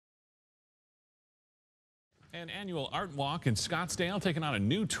An annual art walk in Scottsdale taking on a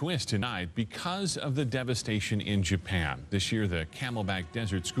new twist tonight because of the devastation in Japan. This year, the Camelback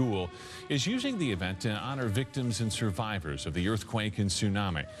Desert School is using the event to honor victims and survivors of the earthquake and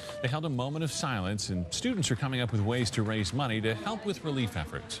tsunami. They held a moment of silence, and students are coming up with ways to raise money to help with relief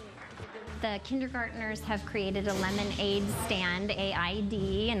efforts. The kindergartners have created a lemonade stand,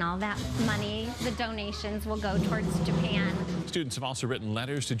 AID, and all that money, the donations will go towards Japan. Students have also written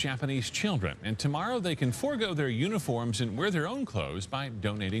letters to Japanese children, and tomorrow they can forego their uniforms and wear their own clothes by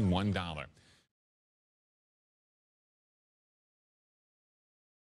donating $1.